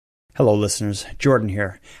Hello listeners, Jordan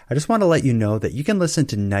here. I just want to let you know that you can listen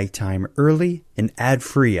to Nighttime early and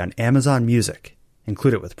ad-free on Amazon Music.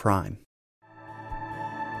 Include it with Prime.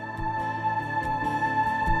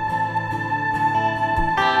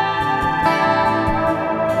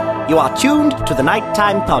 You are tuned to the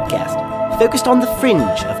Nighttime Podcast, focused on the fringe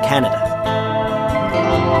of Canada.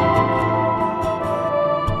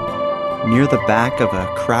 Near the back of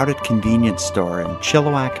a crowded convenience store in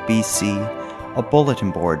Chilliwack, BC, a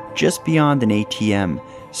bulletin board just beyond an ATM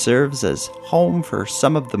serves as home for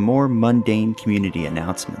some of the more mundane community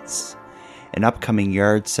announcements. An upcoming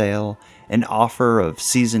yard sale, an offer of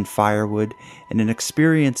seasoned firewood, and an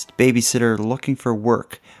experienced babysitter looking for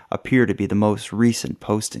work appear to be the most recent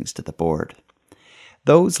postings to the board.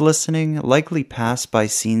 Those listening likely pass by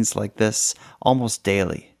scenes like this almost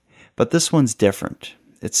daily, but this one's different.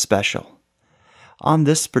 It's special. On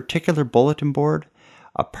this particular bulletin board,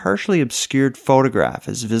 a partially obscured photograph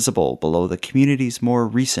is visible below the community's more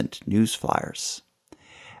recent news flyers.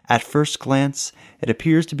 At first glance, it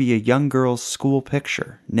appears to be a young girl's school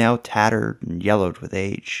picture, now tattered and yellowed with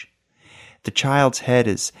age. The child's head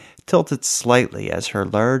is tilted slightly as her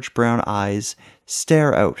large brown eyes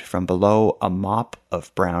stare out from below a mop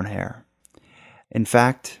of brown hair. In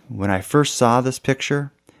fact, when I first saw this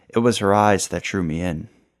picture, it was her eyes that drew me in.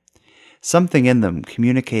 Something in them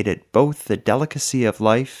communicated both the delicacy of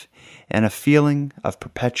life and a feeling of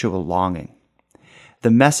perpetual longing.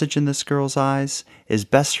 The message in this girl's eyes is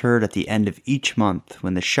best heard at the end of each month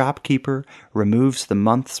when the shopkeeper removes the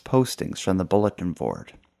month's postings from the bulletin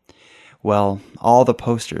board. Well, all the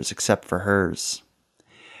posters except for hers.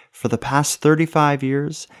 For the past 35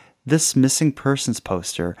 years, this missing persons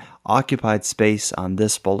poster occupied space on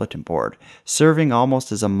this bulletin board, serving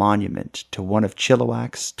almost as a monument to one of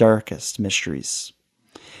Chilliwack's darkest mysteries.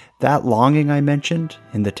 That longing I mentioned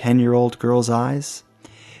in the 10-year-old girl's eyes,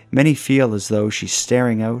 many feel as though she's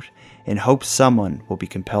staring out in hopes someone will be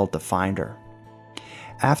compelled to find her.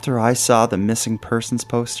 After I saw the missing persons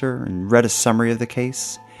poster and read a summary of the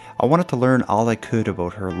case, I wanted to learn all I could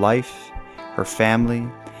about her life, her family,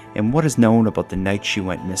 and what is known about the night she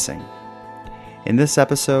went missing. In this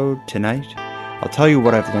episode, tonight, I'll tell you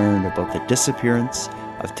what I've learned about the disappearance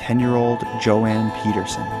of 10-year-old Joanne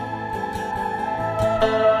Peterson.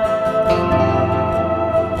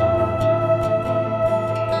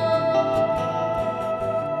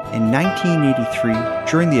 In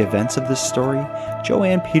 1983, during the events of this story,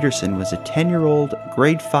 Joanne Peterson was a 10-year-old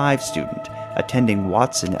grade 5 student attending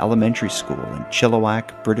Watson Elementary School in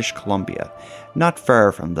Chilliwack, British Columbia, not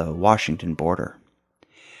far from the Washington border.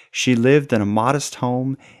 She lived in a modest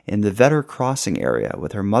home in the Vetter Crossing area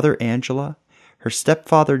with her mother Angela, her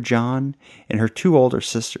stepfather John, and her 2 older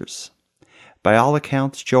sisters. By all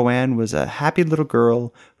accounts, Joanne was a happy little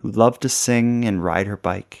girl who loved to sing and ride her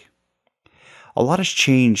bike. A lot has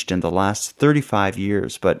changed in the last 35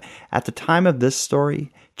 years, but at the time of this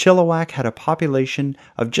story, Chilliwack had a population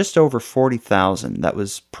of just over 40,000 that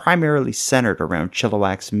was primarily centered around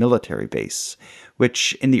Chilliwack's military base,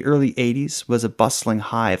 which in the early 80s was a bustling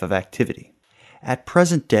hive of activity. At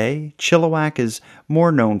present day, Chilliwack is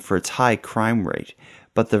more known for its high crime rate,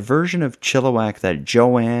 but the version of Chilliwack that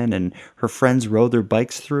Joanne and her friends rode their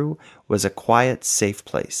bikes through was a quiet, safe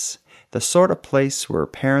place. The sort of place where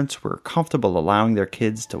parents were comfortable allowing their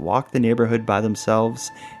kids to walk the neighborhood by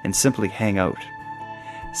themselves and simply hang out.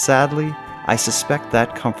 Sadly, I suspect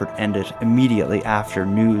that comfort ended immediately after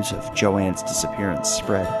news of Joanne's disappearance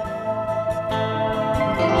spread.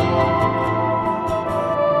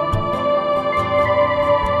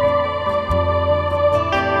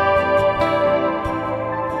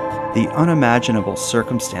 The unimaginable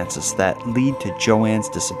circumstances that lead to Joanne's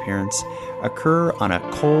disappearance occur on a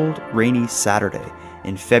cold, rainy Saturday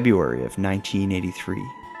in February of 1983.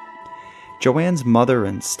 Joanne's mother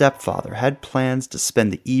and stepfather had plans to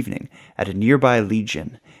spend the evening at a nearby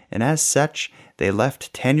Legion, and as such, they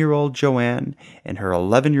left 10-year-old Joanne and her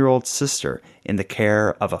 11-year-old sister in the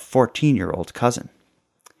care of a 14-year-old cousin.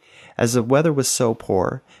 As the weather was so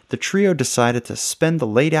poor, the trio decided to spend the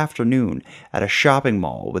late afternoon at a shopping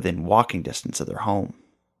mall within walking distance of their home.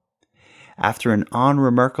 After an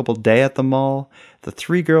unremarkable day at the mall, the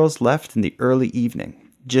 3 girls left in the early evening,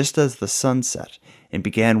 just as the sun set, and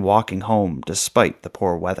began walking home despite the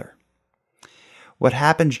poor weather. What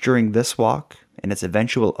happened during this walk and its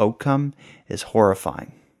eventual outcome is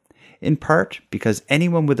horrifying, in part because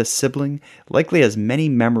anyone with a sibling likely has many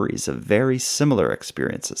memories of very similar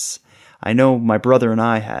experiences. I know my brother and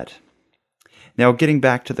I had. Now, getting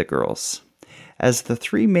back to the girls. As the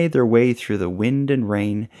 3 made their way through the wind and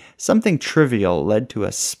rain, something trivial led to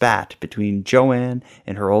a spat between Joanne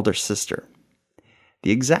and her older sister.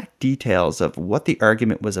 The exact details of what the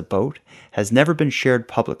argument was about has never been shared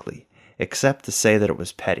publicly, except to say that it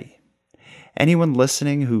was petty. Anyone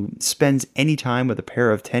listening who spends any time with a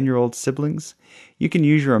pair of 10-year-old siblings, you can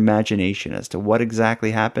use your imagination as to what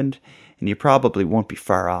exactly happened, and you probably won't be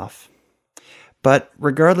far off. But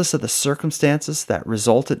regardless of the circumstances that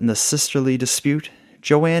resulted in the sisterly dispute,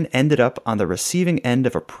 Joanne ended up on the receiving end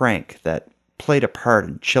of a prank that played a part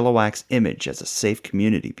in Chilliwack's image as a safe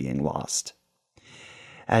community being lost.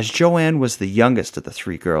 As Joanne was the youngest of the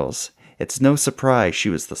three girls, it's no surprise she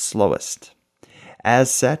was the slowest.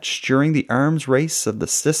 As such, during the arms race of the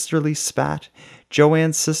sisterly spat,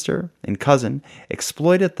 Joanne's sister and cousin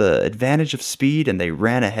exploited the advantage of speed and they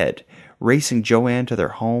ran ahead, racing Joanne to their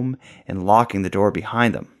home and locking the door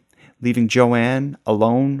behind them, leaving Joanne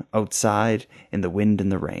alone outside in the wind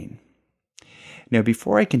and the rain. Now,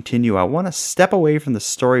 before I continue, I want to step away from the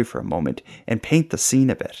story for a moment and paint the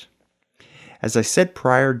scene a bit. As I said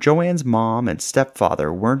prior, Joanne's mom and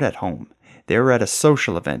stepfather weren't at home. They were at a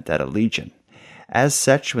social event at a Legion. As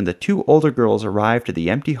such, when the two older girls arrived to the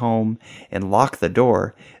empty home and locked the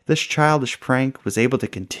door, this childish prank was able to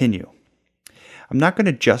continue. I'm not going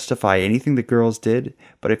to justify anything the girls did,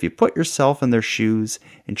 but if you put yourself in their shoes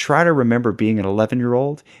and try to remember being an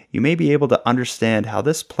 11-year-old, you may be able to understand how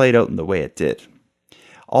this played out in the way it did.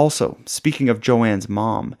 Also, speaking of Joanne's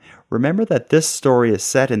mom, remember that this story is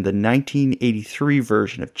set in the 1983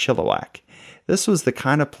 version of Chilliwack. This was the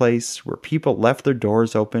kind of place where people left their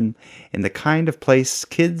doors open, and the kind of place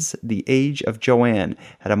kids the age of Joanne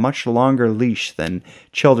had a much longer leash than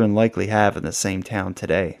children likely have in the same town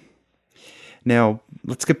today. Now,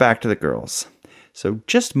 let's get back to the girls. So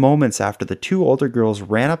just moments after the two older girls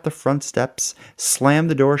ran up the front steps, slammed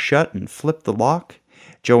the door shut, and flipped the lock,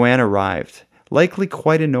 Joanne arrived, likely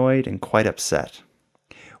quite annoyed and quite upset.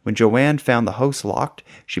 When Joanne found the house locked,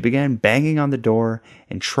 she began banging on the door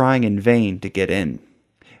and trying in vain to get in.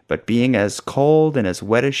 But being as cold and as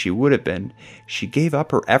wet as she would have been, she gave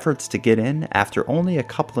up her efforts to get in after only a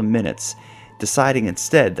couple of minutes, deciding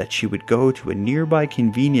instead that she would go to a nearby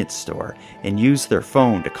convenience store and use their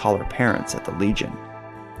phone to call her parents at the Legion.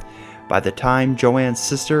 By the time Joanne's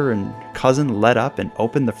sister and cousin let up and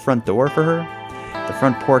opened the front door for her, the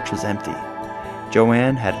front porch was empty.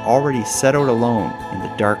 Joanne had already set out alone in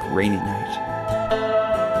the dark, rainy night.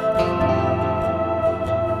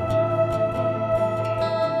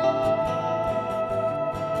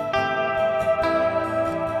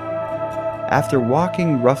 After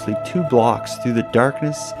walking roughly 2 blocks through the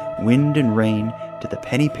darkness, wind, and rain to the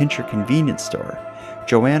Penny Pincher convenience store,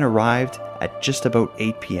 Joanne arrived at just about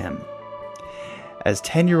 8 p.m. As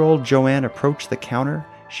 10-year-old Joanne approached the counter,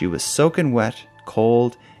 she was soaking wet,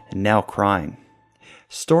 cold, and now crying.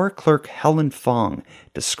 Store clerk Helen Fong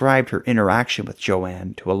described her interaction with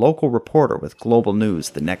Joanne to a local reporter with Global News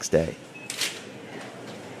the next day.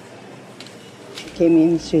 She came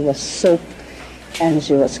in, she was soaked and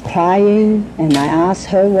she was crying, and I asked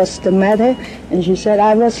her what's the matter, and she said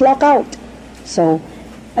I was locked out. So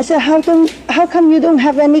I said, how come you don't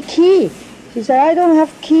have any key? She said, I don't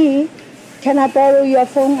have key. Can I borrow your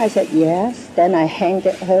phone? I said, yes. Then I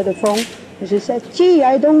handed her the phone, and she said, gee,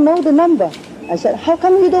 I don't know the number. I said, how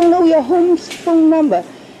come you don't know your home's phone number?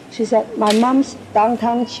 She said, my mom's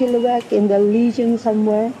downtown Chilliwack in the Legion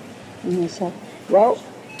somewhere. And I said, well,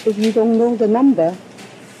 if you don't know the number,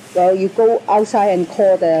 well, you go outside and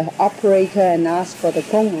call the operator and ask for the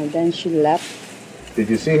phone. And then she left. Did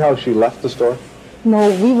you see how she left the store? No,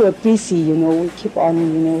 we were busy, we keep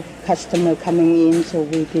on, customer coming in, so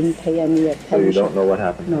we didn't pay any attention. So you don't know what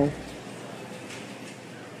happened? No.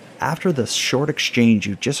 After the short exchange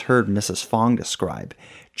you just heard Mrs. Fong describe,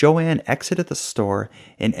 Joanne exited the store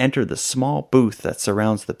and entered the small booth that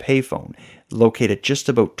surrounds the payphone, located just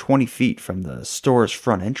about 20 feet from the store's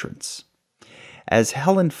front entrance. As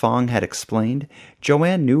Helen Fong had explained,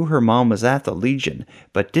 Joanne knew her mom was at the Legion,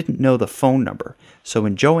 but didn't know the phone number, so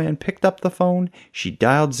when Joanne picked up the phone, she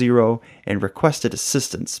dialed 0 and requested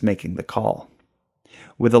assistance making the call.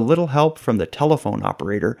 With a little help from the telephone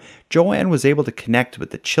operator, Joanne was able to connect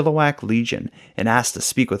with the Chilliwack Legion and asked to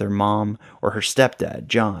speak with her mom or her stepdad,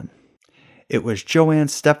 John. It was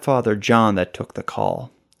Joanne's stepfather, John, that took the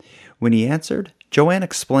call. When he answered, Joanne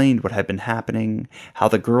explained what had been happening, how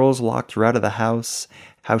the girls locked her out of the house,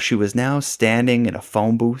 how she was now standing in a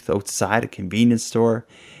phone booth outside a convenience store,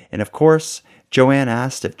 and of course, Joanne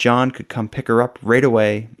asked if John could come pick her up right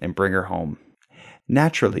away and bring her home.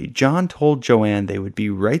 Naturally, John told Joanne they would be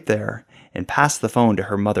right there and passed the phone to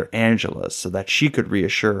her mother Angela so that she could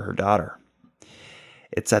reassure her daughter.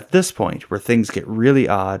 It's at this point where things get really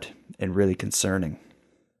odd and really concerning.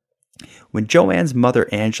 When Joanne's mother,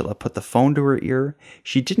 Angela, put the phone to her ear,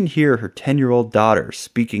 she didn't hear her 10-year-old daughter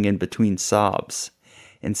speaking in between sobs.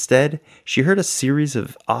 Instead, she heard a series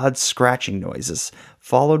of odd scratching noises,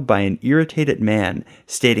 followed by an irritated man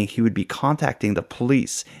stating he would be contacting the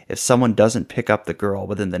police if someone doesn't pick up the girl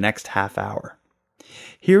within the next half hour.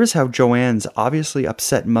 Here is how Joanne's obviously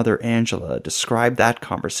upset mother, Angela, described that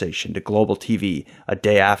conversation to Global TV a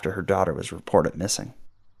day after her daughter was reported missing.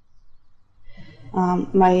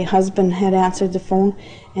 My husband had answered the phone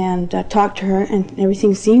and talked to her, and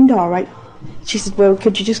everything seemed all right. She said, well,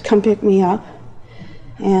 could you just come pick me up?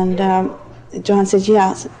 And John said,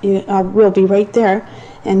 yes, we'll be right there.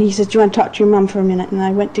 And he said, do you want to talk to your mom for a minute? And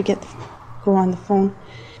I went to go on the phone.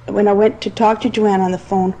 When I went to talk to Joanne on the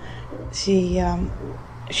phone,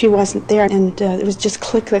 she wasn't there, and it was just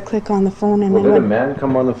click, click, click on the phone. And well, did a man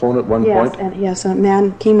come on the phone at one point? Yes, a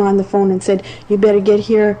man came on the phone and said, you better get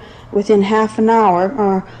here within half an hour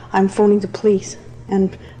or I'm phoning the police.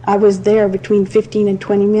 And I was there between 15 and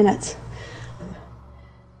 20 minutes.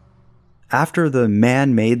 After the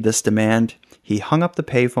man made this demand, he hung up the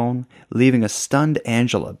payphone, leaving a stunned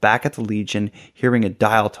Angela back at the Legion hearing a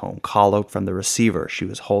dial tone call out from the receiver she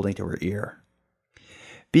was holding to her ear.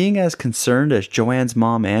 Being as concerned as Joanne's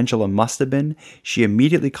mom, Angela, must have been, she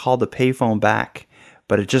immediately called the payphone back,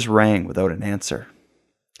 but it just rang without an answer.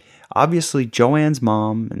 Obviously, Joanne's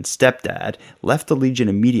mom and stepdad left the Legion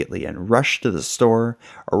immediately and rushed to the store,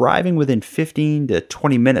 arriving within 15 to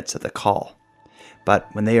 20 minutes of the call. But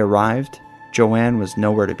when they arrived, Joanne was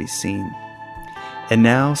nowhere to be seen. And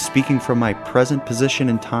now, speaking from my present position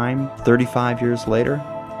in time, 35 years later,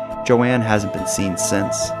 Joanne hasn't been seen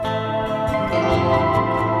since.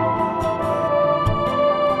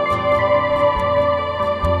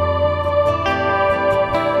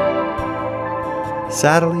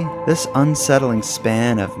 Sadly, this unsettling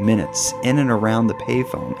span of minutes in and around the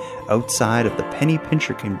payphone outside of the Penny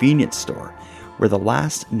Pincher convenience store were the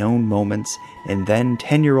last known moments in then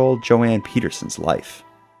 10-year-old Joanne Peterson's life.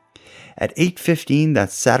 At 8:15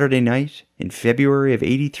 that Saturday night in February of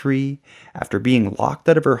 '83, after being locked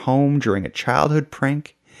out of her home during a childhood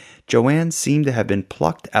prank, Joanne seemed to have been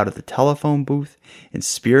plucked out of the telephone booth and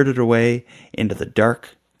spirited away into the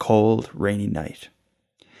dark, cold, rainy night.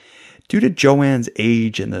 Due to Joanne's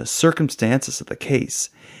age and the circumstances of the case,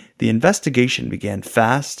 the investigation began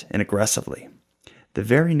fast and aggressively. The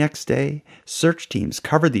very next day, search teams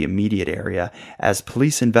covered the immediate area as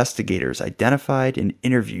police investigators identified and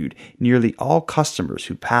interviewed nearly all customers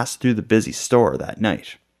who passed through the busy store that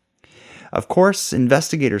night. Of course,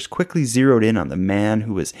 investigators quickly zeroed in on the man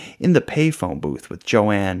who was in the payphone booth with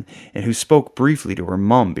Joanne and who spoke briefly to her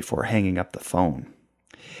mom before hanging up the phone.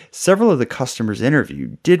 Several of the customers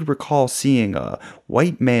interviewed did recall seeing a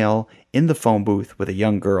white male in the phone booth with a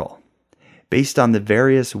young girl. Based on the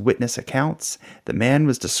various witness accounts, the man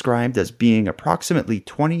was described as being approximately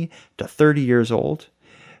 20 to 30 years old,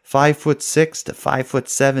 5'6" to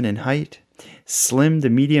 5'7" in height, slim to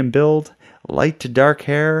medium build, light to dark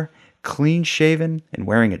hair, clean shaven, and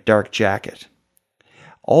wearing a dark jacket.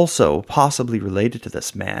 Also, possibly related to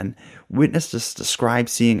this man, witnesses described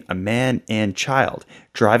seeing a man and child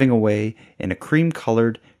driving away in a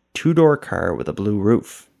cream-colored two-door car with a blue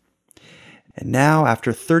roof. And now,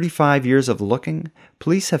 after 35 years of looking,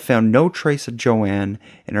 police have found no trace of Joanne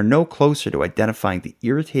and are no closer to identifying the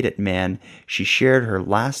irritated man she shared her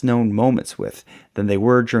last known moments with than they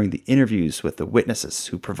were during the interviews with the witnesses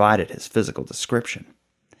who provided his physical description.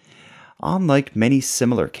 Unlike many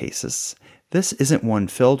similar cases, this isn't one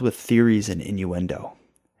filled with theories and innuendo.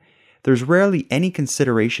 There's rarely any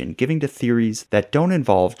consideration given to theories that don't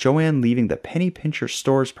involve Joanne leaving the Penny Pincher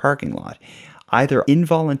store's parking lot, either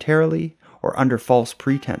involuntarily or under false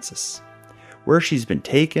pretenses. Where she's been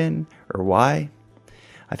taken, or why,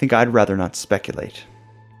 I think I'd rather not speculate.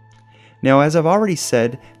 Now, as I've already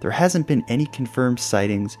said, there hasn't been any confirmed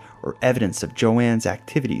sightings or evidence of Joanne's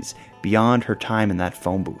activities beyond her time in that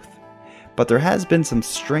phone booth. But there has been some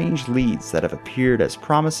strange leads that have appeared as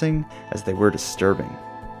promising as they were disturbing.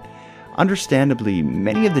 Understandably,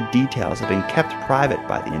 many of the details have been kept private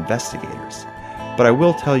by the investigators, but I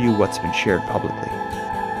will tell you what's been shared publicly.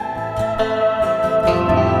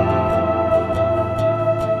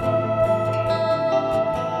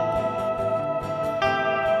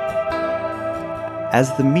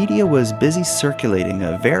 As the media was busy circulating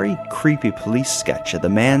a very creepy police sketch of the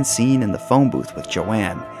man seen in the phone booth with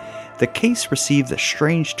Joanne, the case received a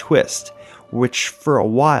strange twist, which for a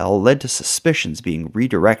while led to suspicions being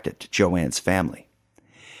redirected to Joanne's family.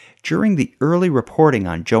 During the early reporting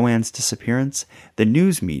on Joanne's disappearance, the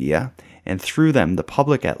news media, and through them the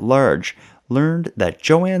public at large, learned that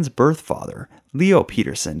Joanne's birth father, Leo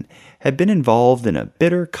Peterson, had been involved in a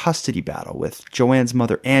bitter custody battle with Joanne's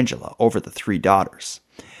mother Angela over the 3 daughters.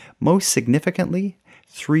 Most significantly,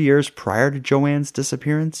 3 years prior to Joanne's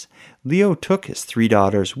disappearance, Leo took his 3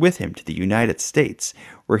 daughters with him to the United States,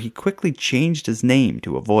 where he quickly changed his name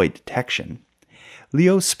to avoid detection.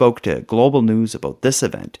 Leo spoke to Global News about this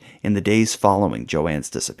event in the days following Joanne's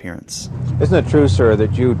disappearance. Isn't it true, sir,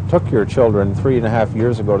 that you took your children 3.5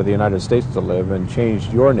 years ago to the United States to live and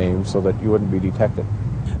changed your name so that you wouldn't be detected?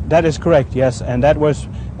 That is correct, yes, and that was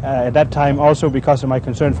at that time also because of my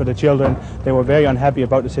concern for the children. They were very unhappy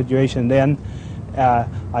about the situation then.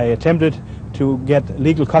 I attempted to get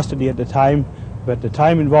legal custody at the time, but the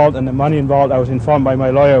time involved and the money involved, I was informed by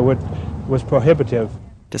my lawyer, was prohibitive.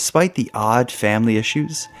 Despite the odd family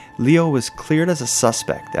issues, Leo was cleared as a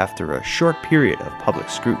suspect after a short period of public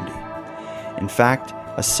scrutiny. In fact,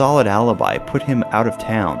 a solid alibi put him out of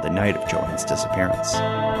town the night of Joanne's disappearance.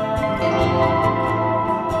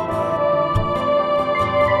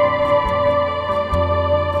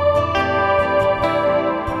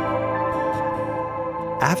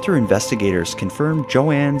 After investigators confirmed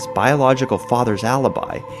Joanne's biological father's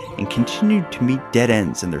alibi and continued to meet dead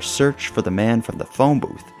ends in their search for the man from the phone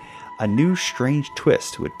booth, a new strange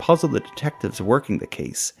twist would puzzle the detectives working the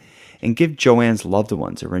case and give Joanne's loved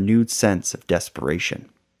ones a renewed sense of desperation.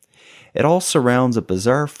 It all surrounds a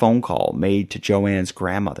bizarre phone call made to Joanne's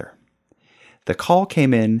grandmother. The call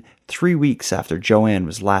came in 3 weeks after Joanne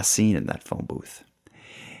was last seen in that phone booth.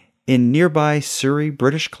 In nearby Surrey,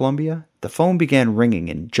 British Columbia, the phone began ringing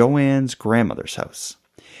in Joanne's grandmother's house.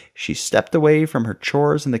 She stepped away from her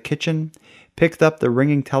chores in the kitchen, picked up the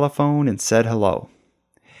ringing telephone, and said hello.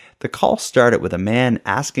 The call started with a man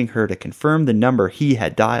asking her to confirm the number he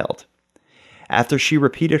had dialed. After she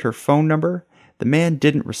repeated her phone number, the man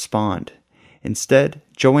didn't respond. Instead,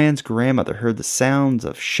 Joanne's grandmother heard the sounds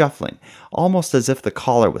of shuffling, almost as if the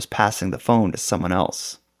caller was passing the phone to someone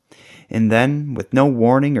else. And then, with no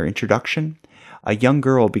warning or introduction, a young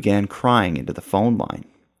girl began crying into the phone line.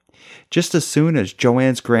 Just as soon as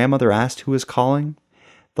Joanne's grandmother asked who was calling,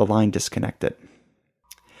 the line disconnected.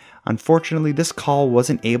 Unfortunately, this call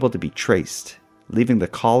wasn't able to be traced, leaving the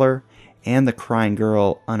caller and the crying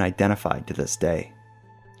girl unidentified to this day.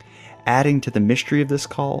 Adding to the mystery of this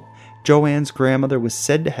call, Joanne's grandmother was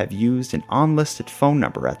said to have used an unlisted phone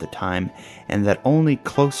number at the time, and that only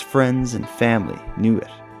close friends and family knew it.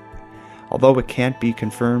 Although it can't be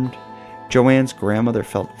confirmed, Joanne's grandmother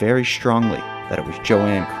felt very strongly that it was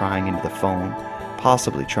Joanne crying into the phone,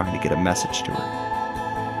 possibly trying to get a message to her.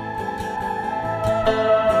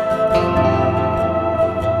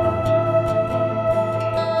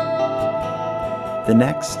 The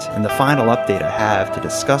next and the final update I have to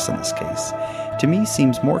discuss on this case, to me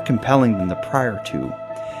seems more compelling than the prior two.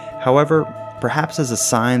 However, perhaps as a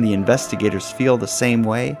sign the investigators feel the same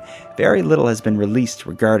way, very little has been released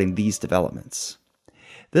regarding these developments.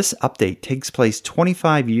 This update takes place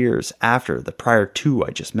 25 years after the prior two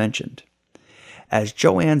I just mentioned. As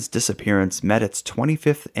Joanne's disappearance met its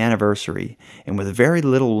 25th anniversary, and with very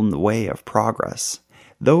little in the way of progress,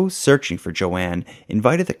 those searching for Joanne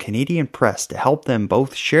invited the Canadian press to help them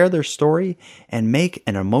both share their story and make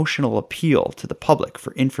an emotional appeal to the public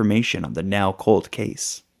for information on the now cold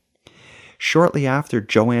case. Shortly after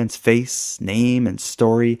Joanne's face, name, and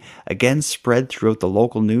story again spread throughout the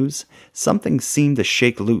local news, something seemed to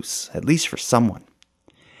shake loose, at least for someone.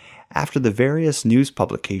 After the various news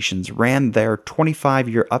publications ran their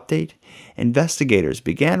 25-year update, investigators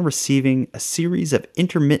began receiving a series of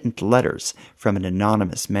intermittent letters from an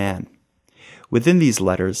anonymous man. Within these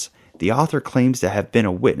letters, the author claims to have been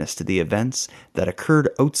a witness to the events that occurred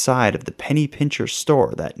outside of the Penny Pincher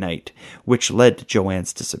store that night, which led to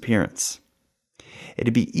Joanne's disappearance.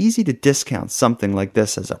 It'd be easy to discount something like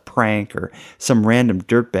this as a prank or some random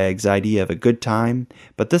dirtbag's idea of a good time,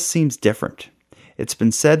 but this seems different. It's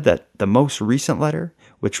been said that the most recent letter,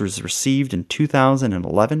 which was received in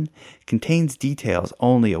 2011, contains details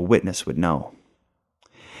only a witness would know.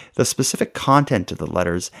 The specific content of the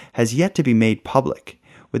letters has yet to be made public,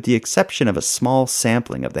 with the exception of a small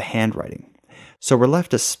sampling of the handwriting, so we're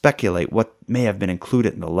left to speculate what may have been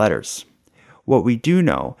included in the letters. What we do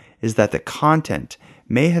know is that the content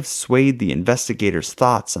may have swayed the investigators'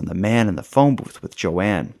 thoughts on the man in the phone booth with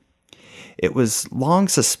Joanne. It was long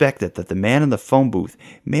suspected that the man in the phone booth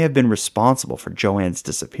may have been responsible for Joanne's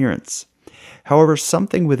disappearance. However,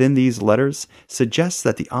 something within these letters suggests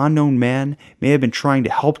that the unknown man may have been trying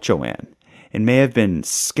to help Joanne and may have been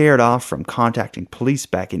scared off from contacting police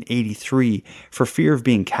back in '83 for fear of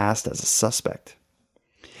being cast as a suspect.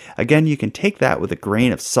 Again, you can take that with a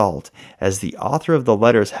grain of salt, as the author of the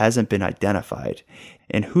letters hasn't been identified,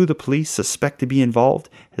 and who the police suspect to be involved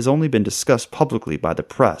has only been discussed publicly by the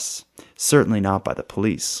press, certainly not by the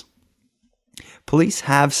police. Police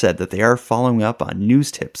have said that they are following up on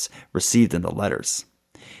news tips received in the letters.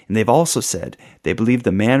 And they've also said they believe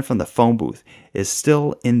the man from the phone booth is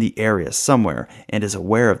still in the area somewhere and is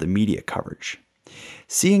aware of the media coverage.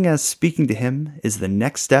 Seeing as speaking to him is the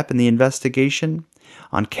next step in the investigation,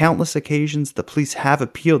 on countless occasions the police have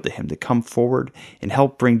appealed to him to come forward and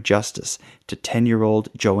help bring justice to 10-year-old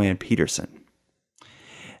Joanne Peterson.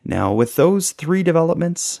 Now, with those three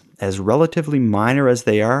developments, as relatively minor as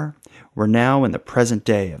they are, we're now in the present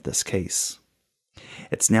day of this case.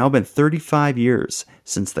 It's now been 35 years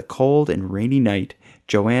since the cold and rainy night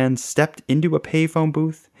Joanne stepped into a payphone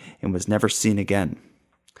booth and was never seen again.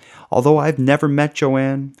 Although I've never met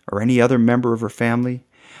Joanne or any other member of her family,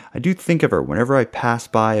 I do think of her whenever I pass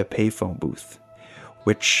by a payphone booth,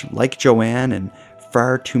 which, like Joanne and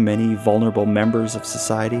far too many vulnerable members of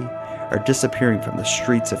society, are disappearing from the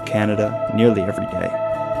streets of Canada nearly every day.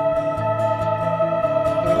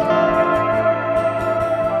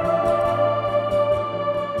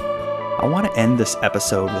 I want to end this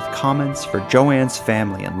episode with comments for Joanne's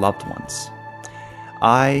family and loved ones.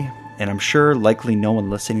 I, and I'm sure likely no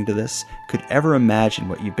one listening to this, could ever imagine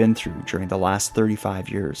what you've been through during the last 35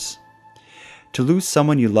 years. To lose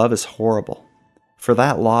someone you love is horrible. For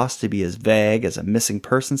that loss to be as vague as a missing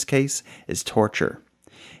persons case is torture.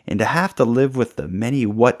 And to have to live with the many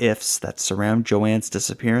what-ifs that surround Joanne's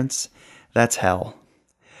disappearance, that's hell.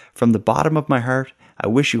 From the bottom of my heart, I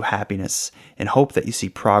wish you happiness and hope that you see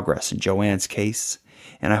progress in Joanne's case,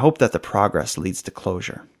 and I hope that the progress leads to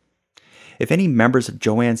closure. If any members of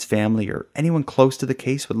Joanne's family or anyone close to the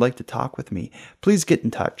case would like to talk with me, please get in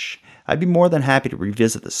touch. I'd be more than happy to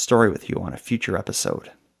revisit the story with you on a future episode.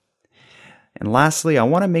 And lastly, I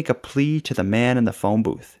want to make a plea to the man in the phone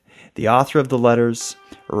booth, the author of the letters,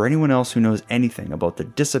 or anyone else who knows anything about the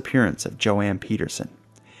disappearance of Joanne Peterson.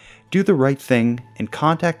 Do the right thing and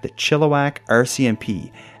contact the Chilliwack RCMP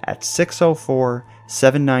at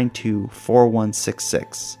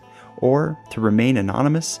 604-792-4166. Or, to remain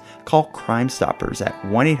anonymous, call Crime Stoppers at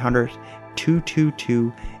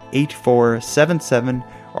 1-800-222-8477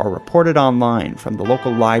 or report it online from the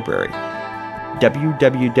local library,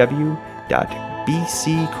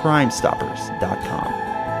 www.bccrimestoppers.com.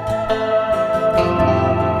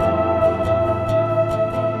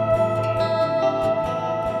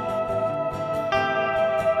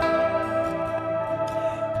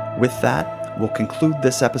 With that, we'll conclude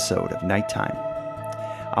this episode of Nighttime.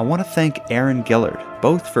 I want to thank Aaron Gillard,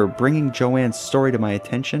 both for bringing Joanne's story to my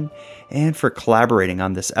attention and for collaborating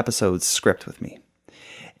on this episode's script with me.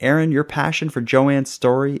 Aaron, your passion for Joanne's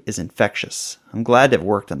story is infectious. I'm glad to have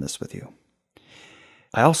worked on this with you.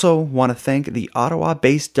 I also want to thank the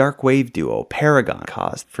Ottawa-based dark wave duo Paragon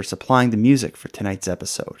Cause for supplying the music for tonight's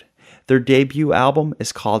episode. Their debut album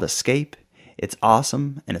is called Escape. It's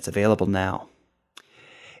awesome, and it's available now.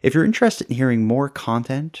 If you're interested in hearing more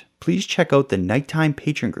content, please check out the Nighttime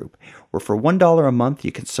Patreon group, where for $1 a month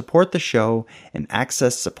you can support the show and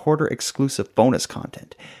access supporter-exclusive bonus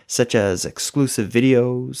content, such as exclusive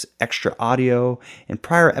videos, extra audio, and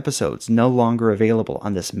prior episodes no longer available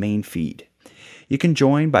on this main feed. You can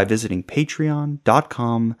join by visiting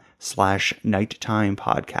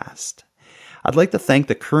patreon.com/nighttimepodcast. I'd like to thank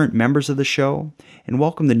the current members of the show and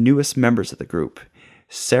welcome the newest members of the group.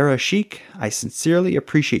 Sarah Sheik, I sincerely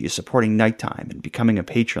appreciate you supporting Nighttime and becoming a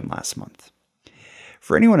patron last month.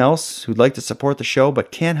 For anyone else who'd like to support the show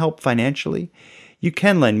but can't help financially, you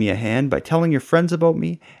can lend me a hand by telling your friends about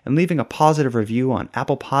me and leaving a positive review on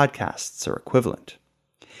Apple Podcasts or equivalent.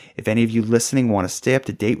 If any of you listening want to stay up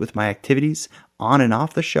to date with my activities on and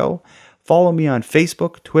off the show, follow me on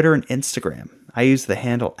Facebook, Twitter, and Instagram. I use the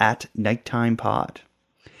handle @NighttimePod.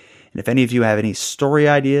 And if any of you have any story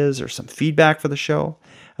ideas or some feedback for the show,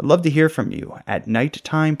 I'd love to hear from you at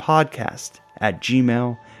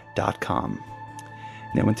nighttimepodcast@gmail.com.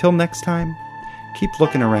 Now until next time, keep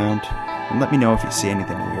looking around and let me know if you see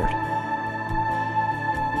anything weird.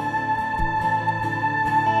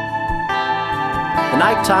 The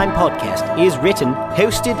Nighttime Podcast is written,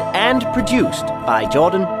 hosted and produced by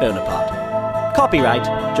Jordan Bonaparte. Copyright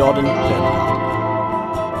Jordan Bonaparte.